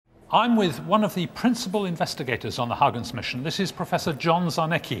I'm with one of the principal investigators on the Huygens mission. This is Professor John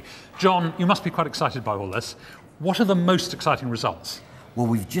Zarnecki. John, you must be quite excited by all this. What are the most exciting results? Well,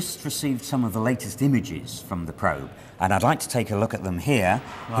 we've just received some of the latest images from the probe, and I'd like to take a look at them here.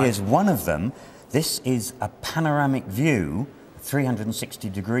 Right. Here's one of them. This is a panoramic view, 360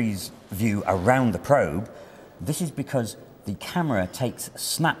 degrees view around the probe. This is because the camera takes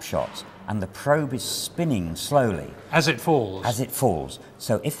snapshots and the probe is spinning slowly. As it falls? As it falls.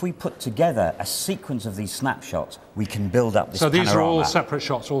 So if we put together a sequence of these snapshots, we can build up this panorama. So these are all separate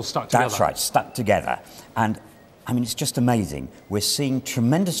shots, all stuck together? That's right, stuck together. And I mean, it's just amazing. We're seeing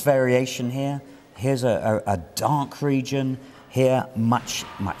tremendous variation here. Here's a dark region, here much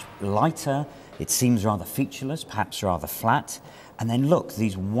lighter. It seems rather featureless, perhaps rather flat. And then look,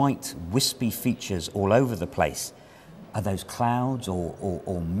 these white wispy features all over the place. Are those clouds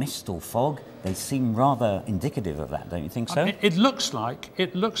or mist or fog? They seem rather indicative of that, don't you think so? It looks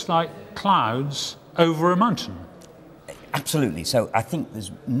like clouds over a mountain. Absolutely. So I think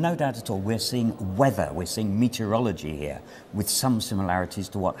there's no doubt at all we're seeing weather, we're seeing meteorology here with some similarities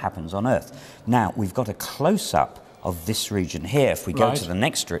to what happens on Earth. Now, we've got a close-up of this region here. If we go to the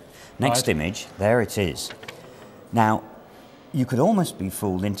next image, there it is. Now, you could almost be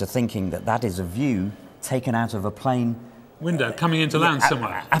fooled into thinking that that is a view taken out of a plane window coming into land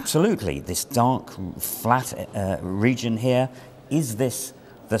somewhere. Absolutely. This dark, flat region here, is this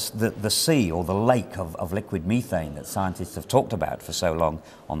the sea or the lake of liquid methane that scientists have talked about for so long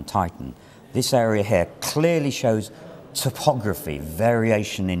on Titan? This area here clearly shows topography,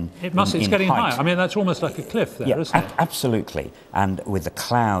 variation in it's getting height. higher. I mean, that's almost like a cliff there, isn't it? Absolutely. And with the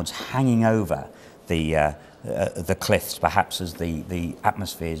clouds hanging over the cliffs, perhaps as the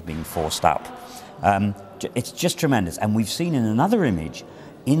atmosphere is being forced up. It's just tremendous. And we've seen in another image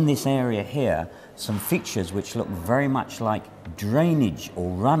in this area here some features which look very much like drainage or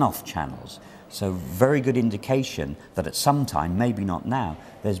runoff channels. So very good indication that at some time, maybe not now,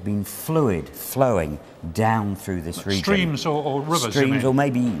 there's been fluid flowing down through this region. Streams or rivers, Streams or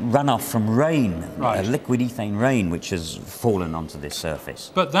maybe runoff from rain, right. Liquid ethane rain which has fallen onto this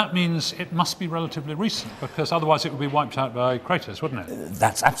surface. But that means it must be relatively recent, because otherwise it would be wiped out by craters, wouldn't it?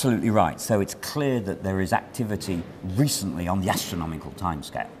 That's absolutely right. So it's clear that there is activity recently on the astronomical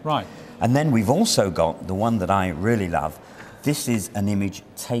timescale. Right. And then we've also got the one that I really love. This is an image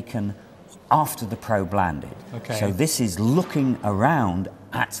taken after the probe landed. Okay. So this is looking around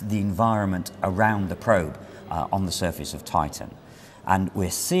at the environment around the probe on the surface of Titan. And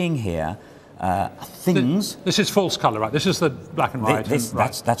we're seeing here things... This is false colour, right? This is the black and white.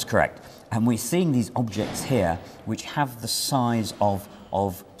 That's correct. And we're seeing these objects here which have the size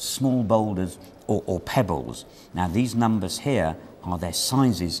of small boulders or pebbles. Now these numbers here are their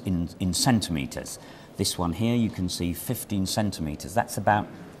sizes in centimetres. This one here you can see 15 centimetres. That's about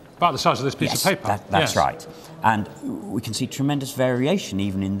the size of this piece of paper. That's right. And we can see tremendous variation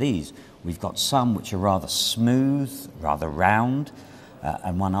even in these. We've got some which are rather smooth, rather round,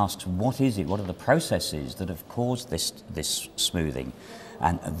 and one asks, what is it? What are the processes that have caused this smoothing?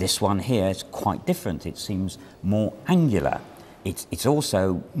 And this one here is quite different. It seems more angular. It's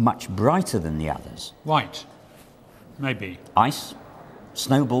also much brighter than the others. White, maybe. Ice,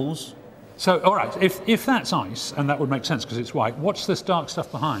 snowballs. So, all right, if that's ice, and that would make sense because it's white, what's this dark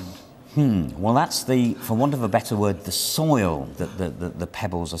stuff behind? Well, that's for want of a better word, the soil that the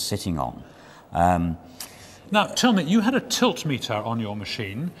pebbles are sitting on. Now, tell me, you had a tilt meter on your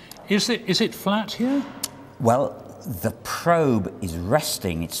machine. Is it flat here? Well, the probe is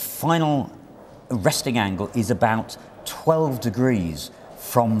resting. Its final resting angle is about 12 degrees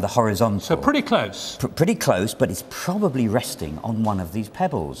from the horizontal. So pretty close. Pretty close, but it's probably resting on one of these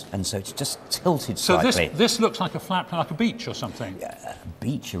pebbles, and so it's just tilted slightly. So this looks like a flat, like a beach or something. A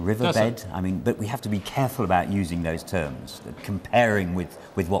beach, a riverbed. I mean, but we have to be careful about using those terms, comparing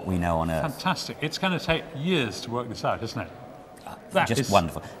with what we know on Earth. Fantastic. It's going to take years to work this out, isn't it? Just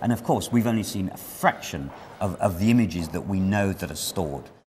wonderful. And of course, we've only seen a fraction of the images that we know that are stored.